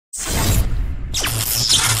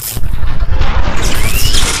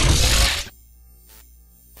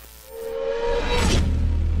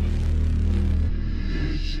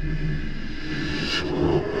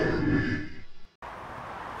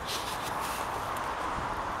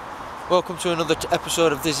Welcome to another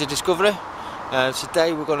episode of Dizzy Discovery.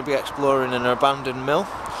 Today we're going to be exploring an abandoned mill.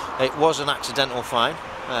 It was an accidental find,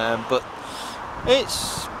 but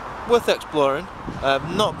it's worth exploring.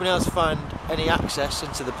 I've not been able to find any access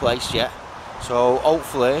into the place yet, so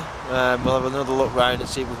hopefully we'll have another look round and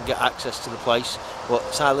see if we can get access to the place, but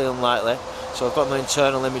it's highly unlikely. So I've got no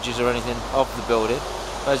internal images or anything of the building.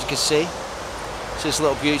 As you can see this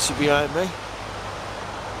little beauty behind me.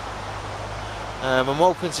 I'm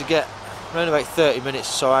hoping to get around about 30 minutes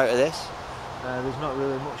or so out of this. There's not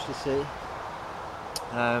really much to see,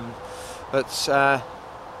 but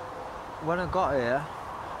when I got here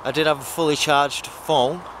I did have a fully charged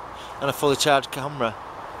phone and a fully charged camera.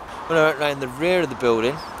 When I went round the rear of the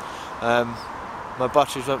building, my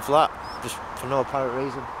batteries went flat, just for no apparent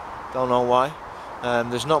reason, don't know why.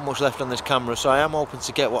 There's not much left on this camera, so I am hoping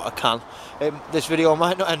to get what I can. This video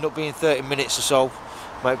might not end up being 30 minutes or so,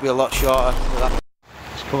 might be a lot shorter.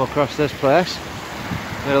 Just come across this place,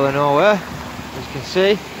 middle of nowhere, as you can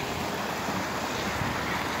see.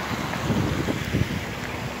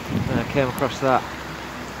 And I came across that.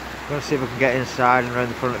 I'm going to see if I can get inside and around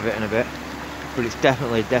the front of it in a bit, but it's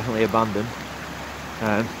definitely abandoned.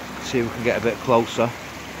 See if we can get a bit closer.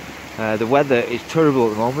 The weather is terrible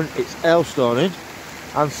at the moment. It's hailstoning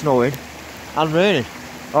and snowing and raining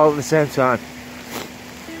all at the same time.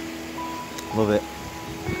 Love it.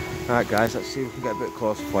 Right guys, let's see if we can get a bit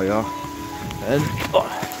closer for you. And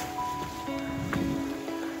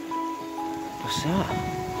what's that?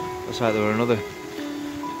 Looks like there were another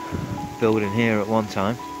building here at one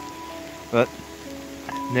time, but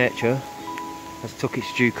nature has took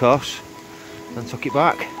its due course and took it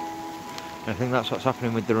back. And I think that's what's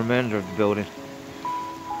happening with the remainder of the building.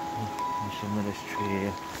 There's some of this tree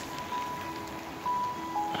here.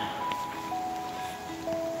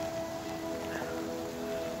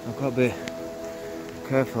 I've got to be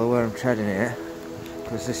careful where I'm treading here,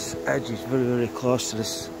 because this edge is very close to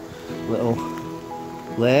this little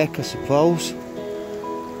lake, I suppose.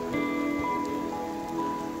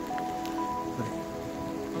 But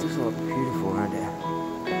it does look beautiful around here.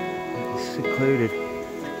 It's secluded.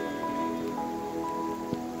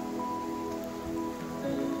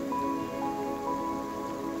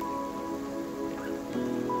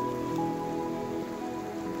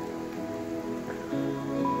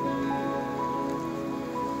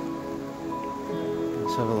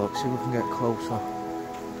 Let's have a look, see if we can get closer.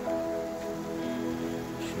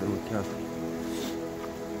 Sure we can.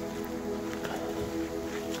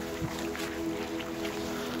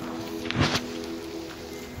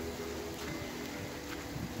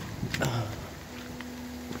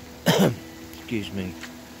 Excuse me.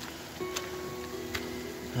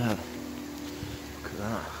 Oh, look at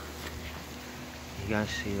that. You guys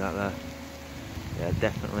see that there? Yeah,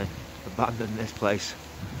 definitely abandoned this place.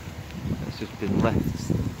 It's just been left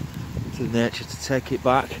to nature to take it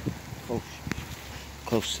back.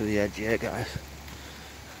 Close to the edge here, guys.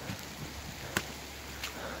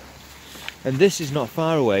 And this is not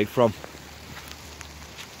far away from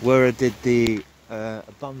where I did the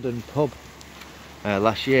abandoned pub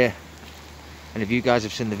last year. And if you guys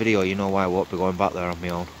have seen the video, you know why I won't be going back there on my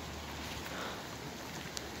own.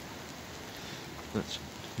 That's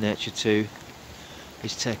nature too.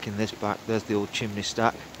 He's taking this back. There's the old chimney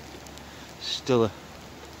stack. Still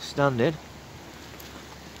standing,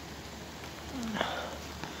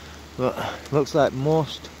 but looks like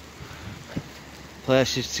most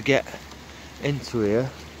places to get into here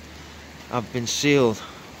have been sealed.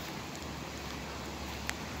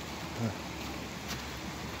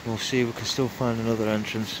 We'll see if we can still find another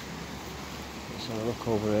entrance. Let's have a look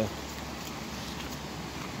over here.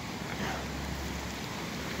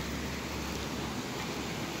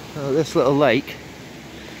 This little lake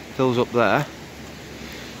fills up there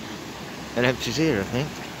and empties here, I think.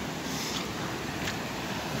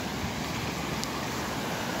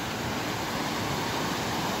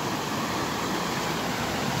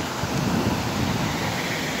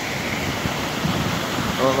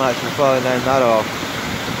 I don't like to be falling down that off.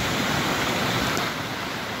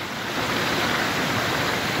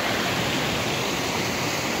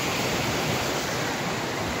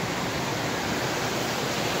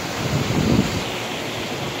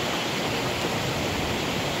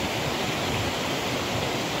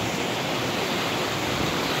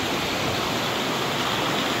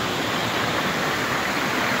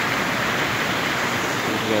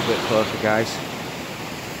 Get a bit closer, guys.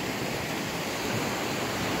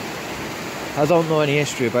 I don't know any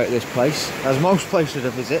history about this place, as most places I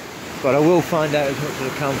visit, but I will find out as much as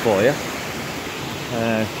I can for you.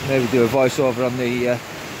 Maybe do a voiceover on the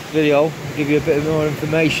video, give you a bit more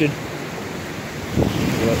information.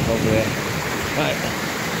 look over here. Right,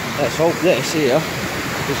 let's hope this here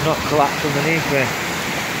does not collapse underneath me.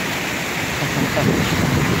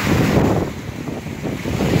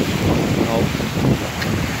 Oh,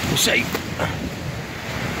 we'll see.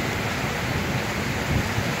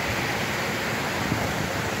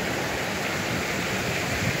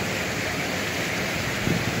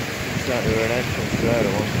 Looks like there were an entrance there at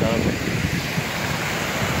one time.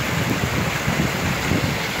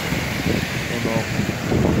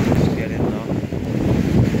 Just get in now.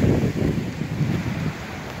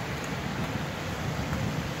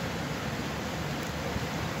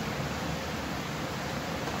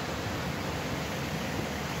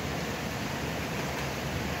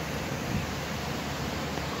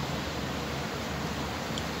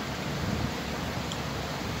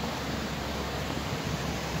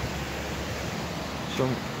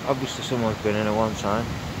 Obviously someone's been in at one time.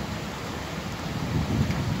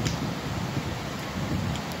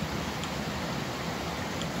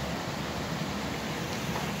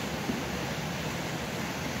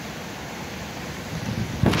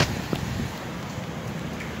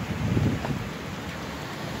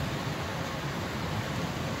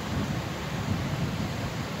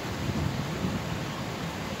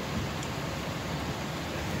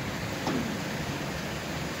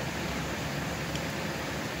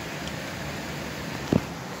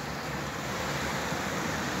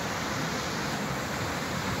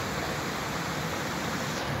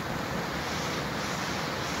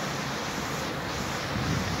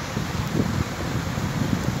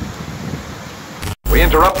 We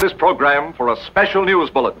interrupt this program for a special news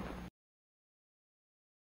bulletin.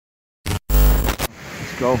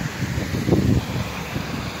 Let's go.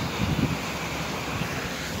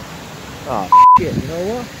 Oh shit, you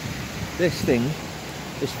know what? This thing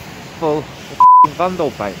is full of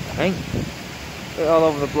vandal paint, I think. Put it all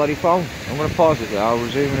over the bloody phone. I'm going to pause it there, I'll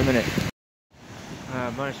resume in a minute. I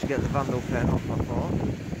managed to get the vandal paint off my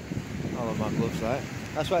phone. All of my gloves like.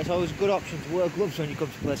 That's why it's always a good option to wear gloves when you come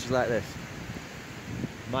to places like this.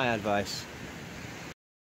 My advice.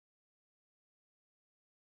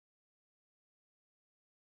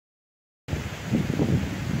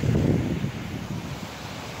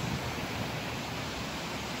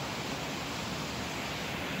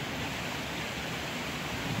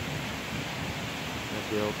 There's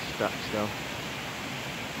the old stack still.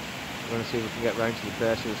 We're going to see if we can get round to the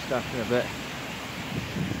base of the stack in a bit.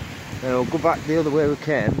 Then we'll go back the other way we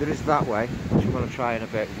came. There is that way, which we're going to try in a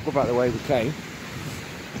bit. We'll go back the way we came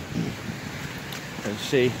and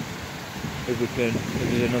see if we can,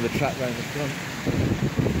 if there's another track round the front.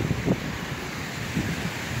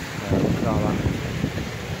 Look at all that.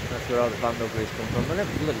 That's where all the vandal grease come from. I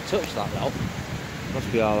never bloody touched that though.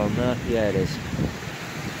 Must be all on there. Yeah, it is.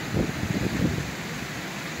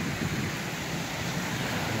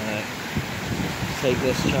 Take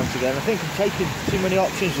this chance again. I think I'm taking too many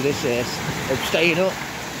options with this ace of staying up.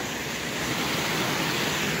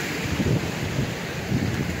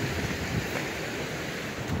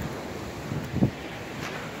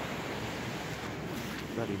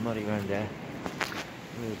 Bloody muddy round there.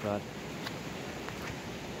 Really bad.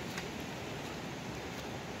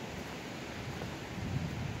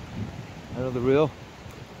 Another rule.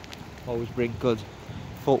 Always bring good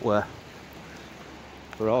footwear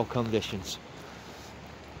for all conditions.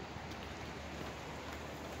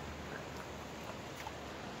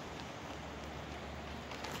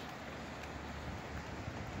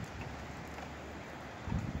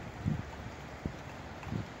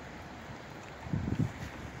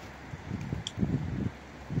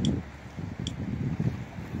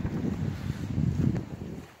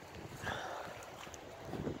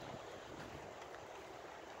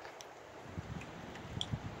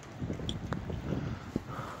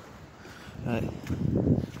 Right,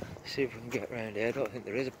 see if we can get round here. I don't think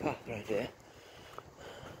there is a path round here.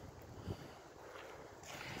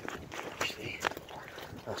 Actually,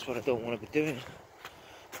 that's what I don't want to be doing.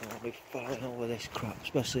 I want to be falling over this crap,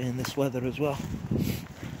 especially in this weather as well.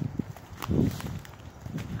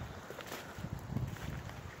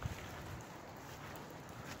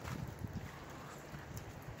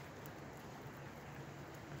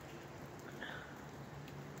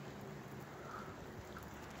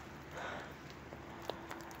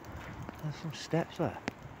 There's some steps there.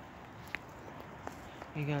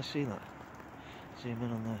 You guys see that? Zoom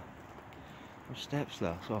in on there. Some steps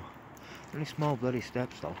there, so really small bloody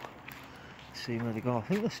steps though. See where they go. I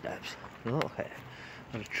think the steps. Look at it.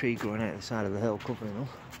 There's a tree growing out the side of the hill covering them.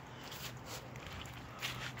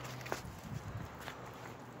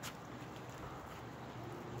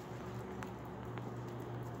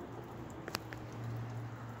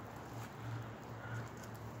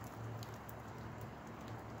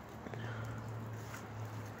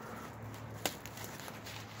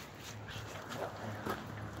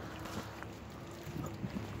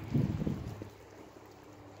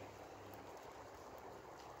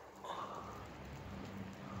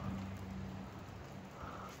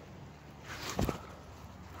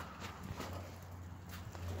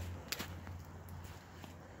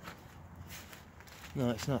 No,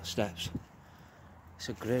 it's not steps. It's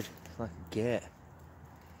a grid. It's like a gate.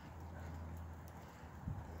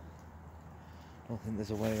 I don't think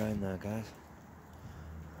there's a way around there, guys.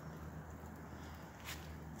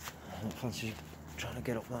 I don't fancy trying to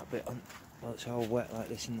get up that bit while it's all wet like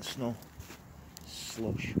this in the snow.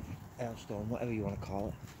 Slush, hailstorm, whatever you want to call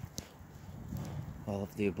it. All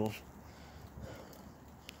of the above.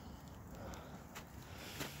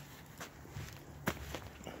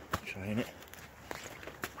 Trying it.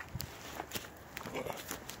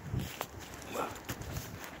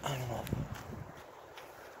 I don't know.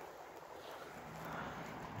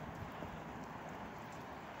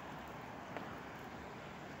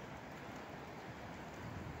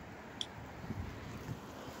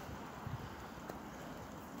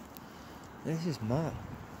 This is mad.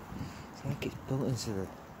 It's like it's built into the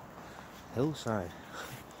hillside.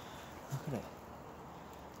 Look at it.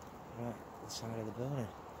 Right, the side of the building.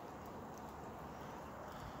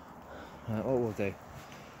 Right, what we'll do,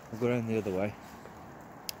 we'll go around the other way.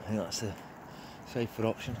 I think that's the safer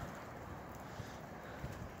option.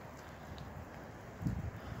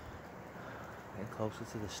 Getting closer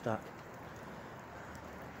to the stack.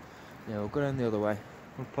 Yeah, we'll go around the other way.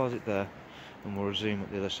 We'll pause it there and we'll resume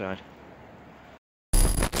at the other side.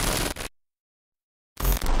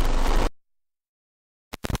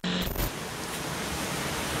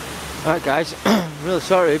 Alright guys, I'm really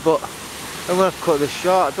sorry but I'm going to cut this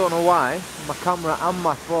short. I don't know why. My camera and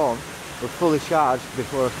my phone were fully charged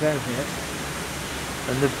before I came here.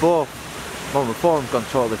 And they've both, well, my phone's gone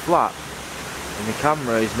totally flat. And the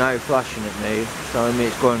camera is now flashing at me, telling me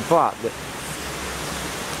it's going flat, but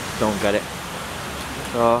don't get it.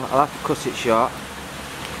 So I'll have to cut it short.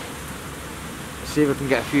 See if I can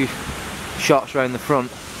get a few shots around the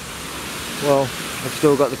front. Well, I've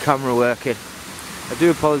still got the camera working. I do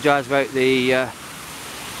apologise about the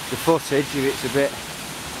footage if it's a bit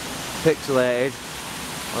pixelated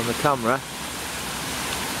on the camera. I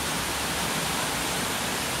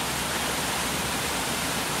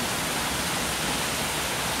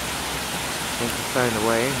think I found a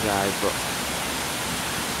way in, guys, but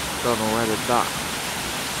don't know whether that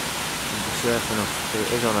will be safe enough. It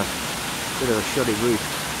is on a bit of a shoddy roof,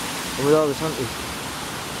 and with all this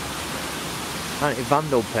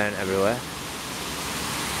anti-vandal paint everywhere.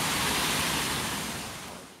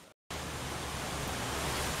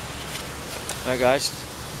 Right guys,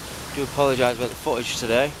 do apologise about the footage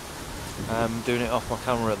today. I'm doing it off my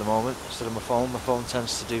camera at the moment instead of my phone. My phone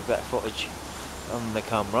tends to do better footage on the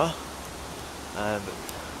camera. But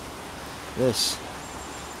this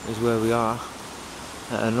is where we are,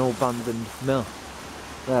 at an old abandoned mill.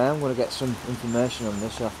 Yeah, I'm going to get some information on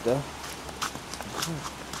this after.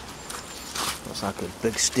 Looks like a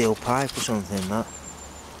big steel pipe or something, that.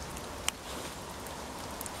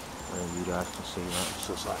 You guys can see that, it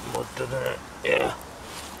looks like mud, doesn't it? Yeah,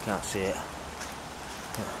 can't see it.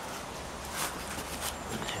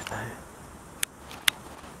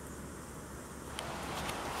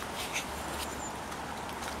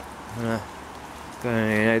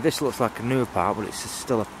 This looks like a newer part, but it's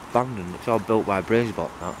still abandoned. It's all built by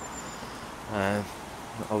Brazebot, that.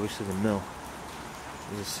 Obviously the mill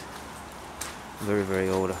is very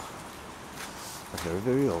older.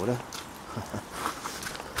 Very older.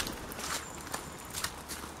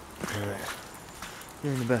 Right.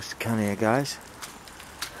 Doing the best I can here, guys.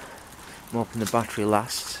 I'm hoping the battery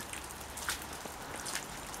lasts.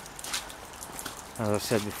 As I've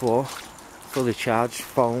said before, fully charged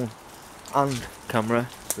phone and camera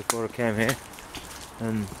before I came here,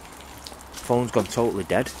 and phone's gone totally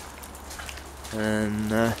dead, and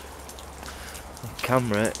the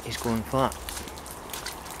camera is going flat.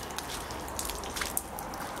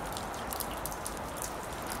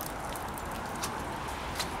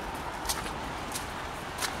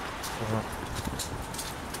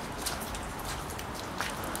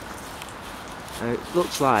 Now it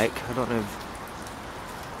looks like, I don't know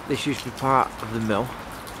if this used to be part of the mill,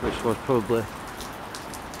 which was probably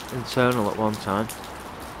internal at one time,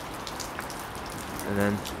 and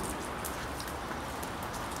then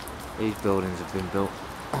these buildings have been built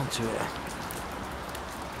onto it.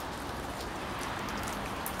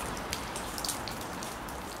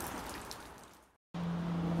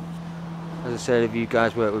 As I said, if you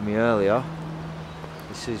guys worked with me earlier,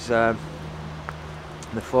 this is the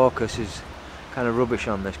focus is kind of rubbish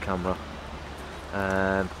on this camera.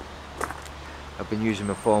 I've been using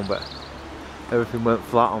my phone, but everything went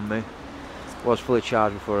flat on me. It was fully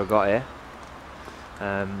charged before I got here.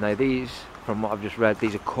 Now these, from what I've just read,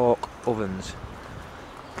 these are coke ovens.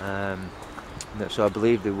 So I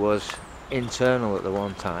believe there was internal at the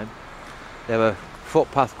one time. There were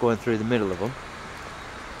footpath going through the middle of them,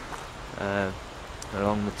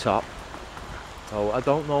 along the top. So I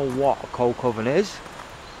don't know what a coke oven is.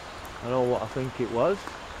 I know what I think it was,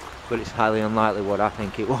 but it's highly unlikely what I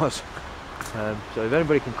think it was. So if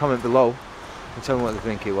anybody can comment below and tell me what they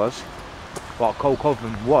think it was, what a coke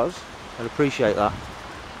oven was, I'd appreciate that.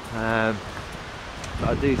 But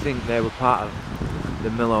I do think they were part of the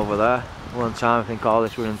mill over there. One time I think all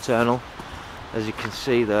this were internal. As you can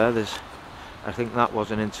see there, I think that was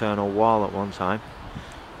an internal wall at one time,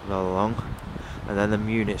 all along. And then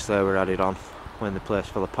the units there were added on when the place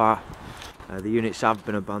fell apart. The units have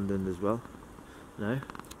been abandoned as well now,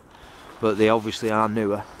 but they obviously are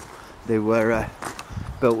newer. They were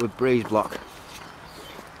built with breeze block.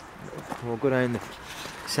 We'll go down the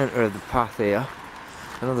centre of the path here.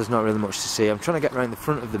 I know there's not really much to see. I'm trying to get around the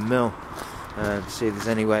front of the mill to see if there's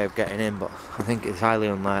any way of getting in, but I think it's highly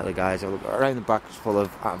unlikely, guys. Around the back is full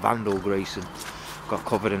of vandal grease and got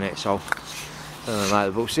covered in it, so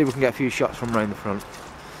unlikely. But we'll see if we can get a few shots from around the front.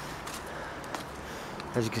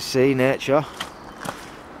 As you can see, nature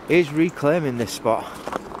is reclaiming this spot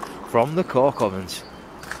from the coke ovens.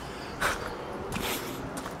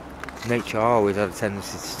 Nature always had a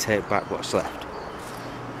tendency to take back what's left.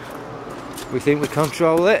 We think we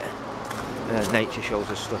control it, nature shows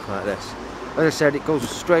us stuff like this. As I said, it goes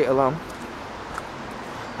straight along.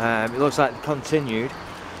 It looks like it continued,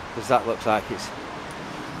 because that looks like it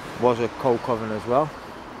was a coke oven as well,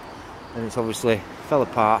 and it's obviously fell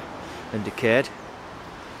apart and decayed.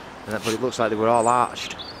 But it looks like they were all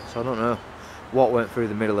arched, so I don't know what went through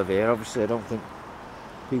the middle of here. Obviously I don't think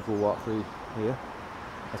people walk through here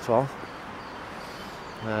at all.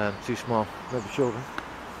 Too small, maybe children,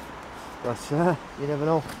 but you never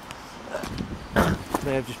know.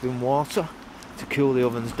 May have just been water to cool the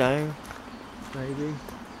ovens down, maybe,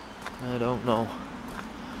 I don't know.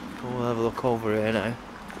 We'll have a look over here now,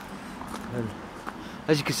 and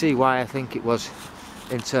as you can see why I think it was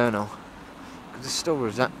internal. There's still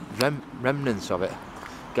remnants of it.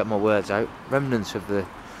 Get my words out. Remnants of the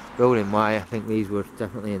building. Why I think these were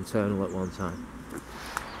definitely internal at one time.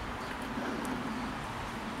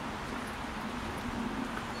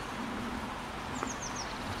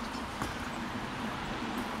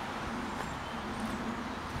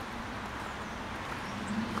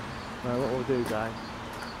 Right, what we'll do, guys.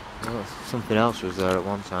 Well, something else was there at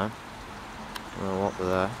one time. I don't know what was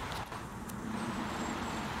there.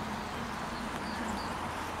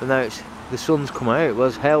 But now the sun's come out. It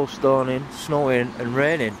was hailstoning, snowing and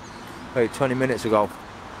raining about 20 minutes ago,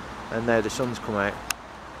 and now the sun's come out.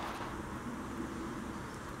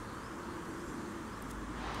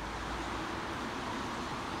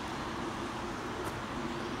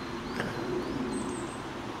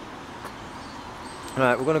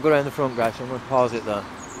 Right, we're going to go around the front, guys, so I'm going to pause it there.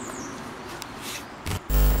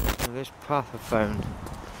 Now, this path I found,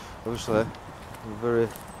 obviously,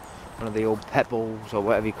 one of the old pebbles or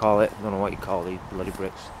whatever you call it. I don't know what you call these bloody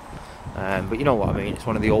bricks, but you know what I mean. It's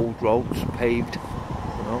one of the old roads, paved,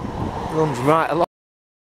 you know, runs right along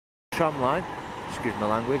the tram line. Excuse my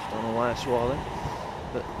language, don't know why I swore then.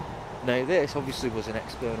 But now this obviously was an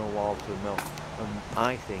external wall to the mill, and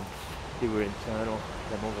I think they were internal.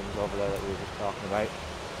 Them ovens over there that we were just talking about.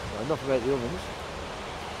 Well, enough about the ovens.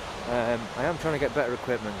 I am trying to get better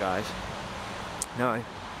equipment, guys. Now I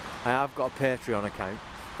have got a Patreon account.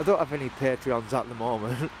 I don't have any Patreons at the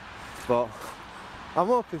moment, but I'm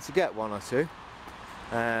hoping to get one or two.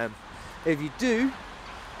 If you do,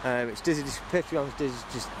 it's Patreon's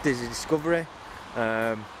Dizzy Discovery,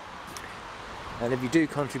 and if you do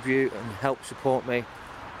contribute and help support me,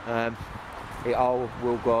 it all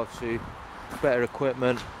will go to better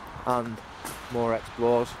equipment and more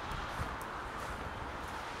explores.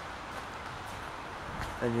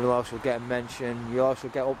 And you'll also get a mention. You'll also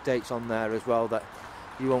get updates on there as well that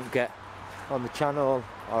you won't get on the channel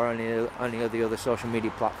or any of the other social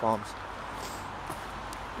media platforms.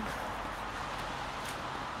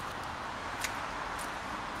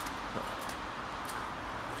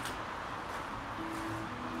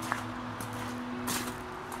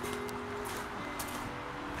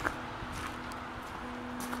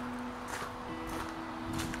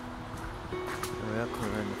 We are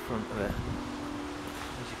coming around the front of it,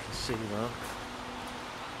 as you can see though.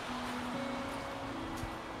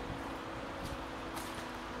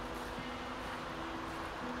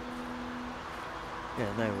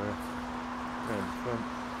 Yeah, now we're around the front.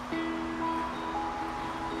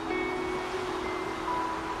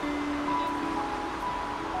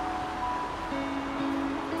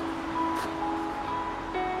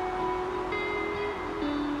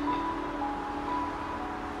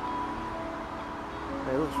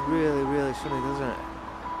 It looks really, really sunny, doesn't it?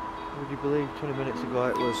 Would you Jubilee. 20 minutes ago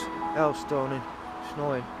it was hailstoning,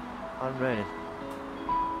 snowing and raining.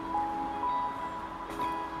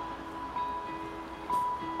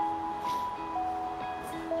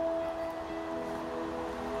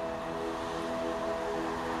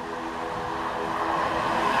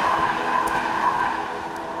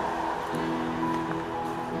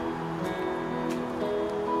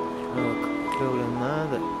 Building there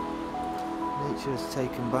that nature has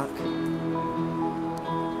taken back.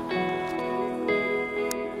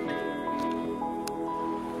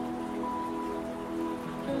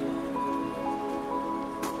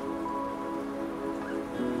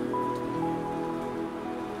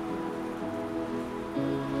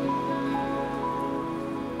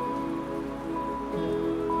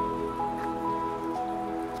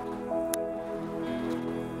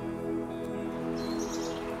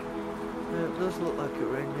 It does look like it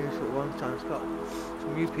rained here at one time. It's got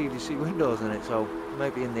some new PVC windows in it, so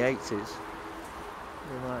maybe in the 80s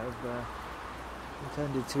they might have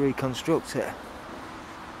intended to reconstruct it.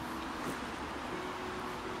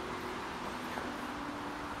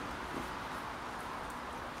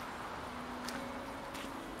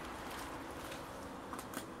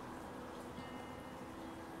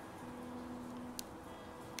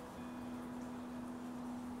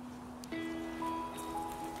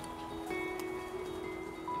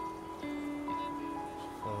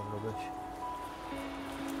 Rubbish.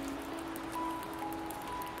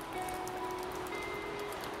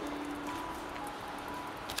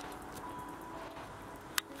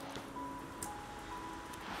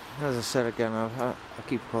 As I said again, I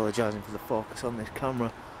keep apologising for the focus on this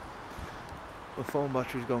camera. The phone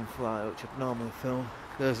battery's gone flat, which I'd normally film.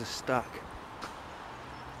 There's a stack.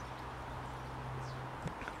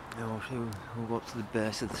 Now we'll go up to the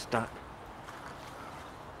base of the stack.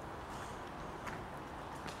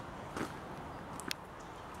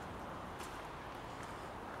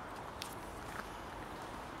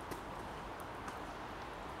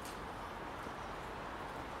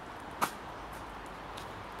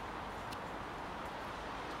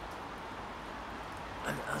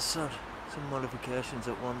 I saw some modifications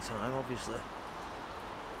at one time, obviously.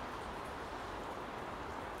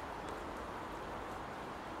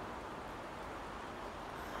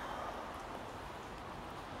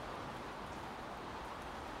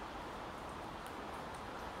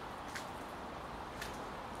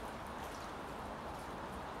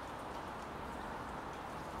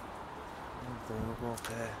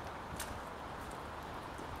 Okay.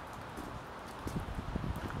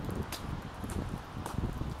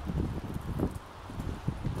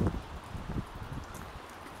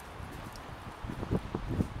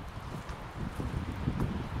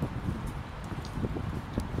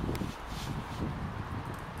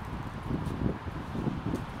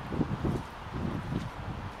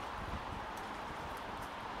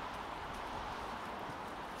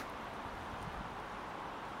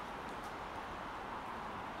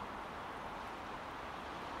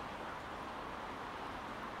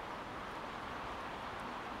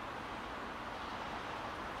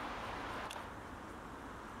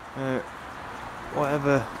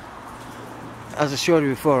 Whatever, as I showed you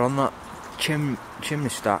before on that chimney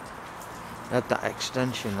stack, they had that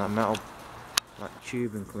extension, that metal like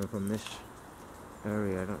tubing coming from this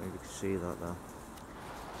area. I don't know if you can see that though.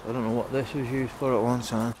 So I don't know what this was used for at one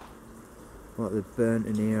time. What they burnt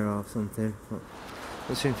in here or something. But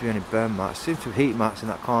there seems to be any burn marks. There seems to be heat marks in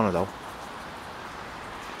that corner though.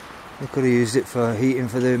 They could have used it for heating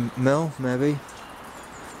for the mill, maybe.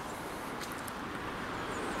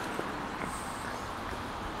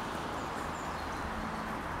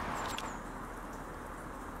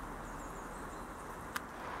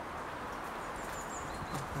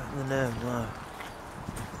 The name now.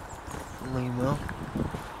 Lee Mill.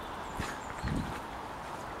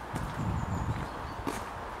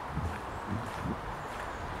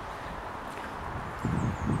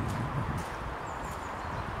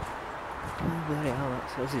 Oh, bloody hell, that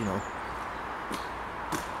says, you know.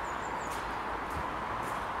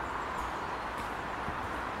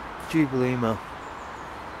 Jubilee Mill.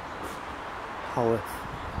 Haworth.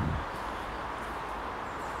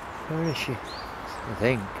 Where is she? I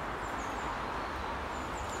think.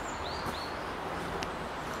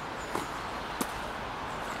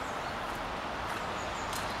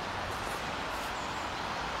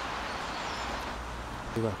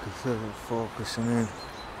 Like a further focusing in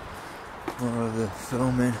more of the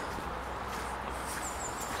filming.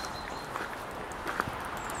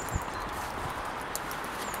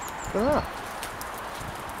 Look at that.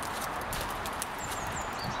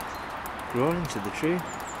 Grown into the tree.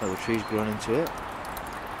 Oh, the tree's grown into it.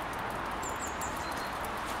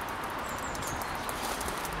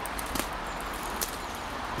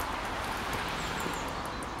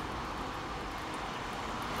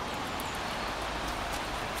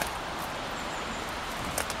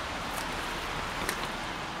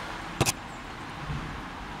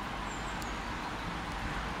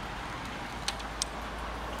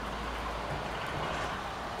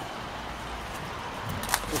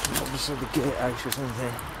 Obviously the gatehouse or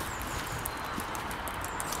something.